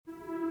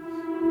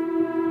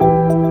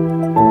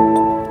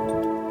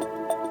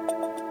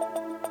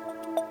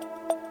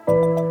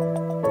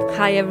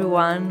Hi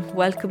everyone,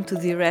 welcome to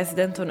the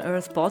Resident on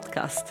Earth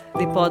podcast,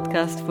 the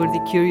podcast for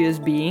the curious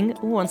being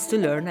who wants to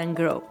learn and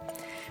grow.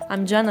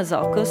 I'm Gianna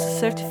Zokos,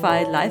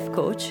 certified life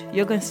coach,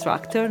 yoga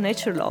instructor,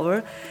 nature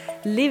lover,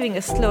 living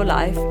a slow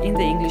life in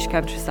the English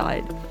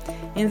countryside.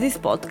 In this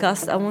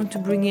podcast, I want to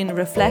bring in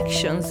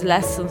reflections,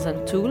 lessons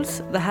and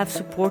tools that have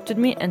supported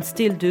me and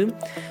still do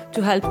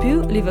to help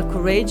you live a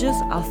courageous,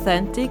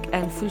 authentic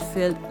and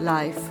fulfilled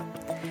life.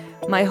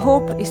 My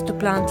hope is to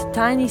plant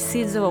tiny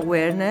seeds of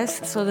awareness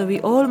so that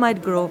we all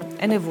might grow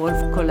and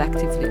evolve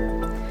collectively.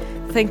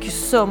 Thank you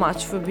so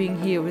much for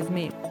being here with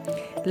me.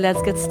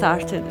 Let's get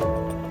started.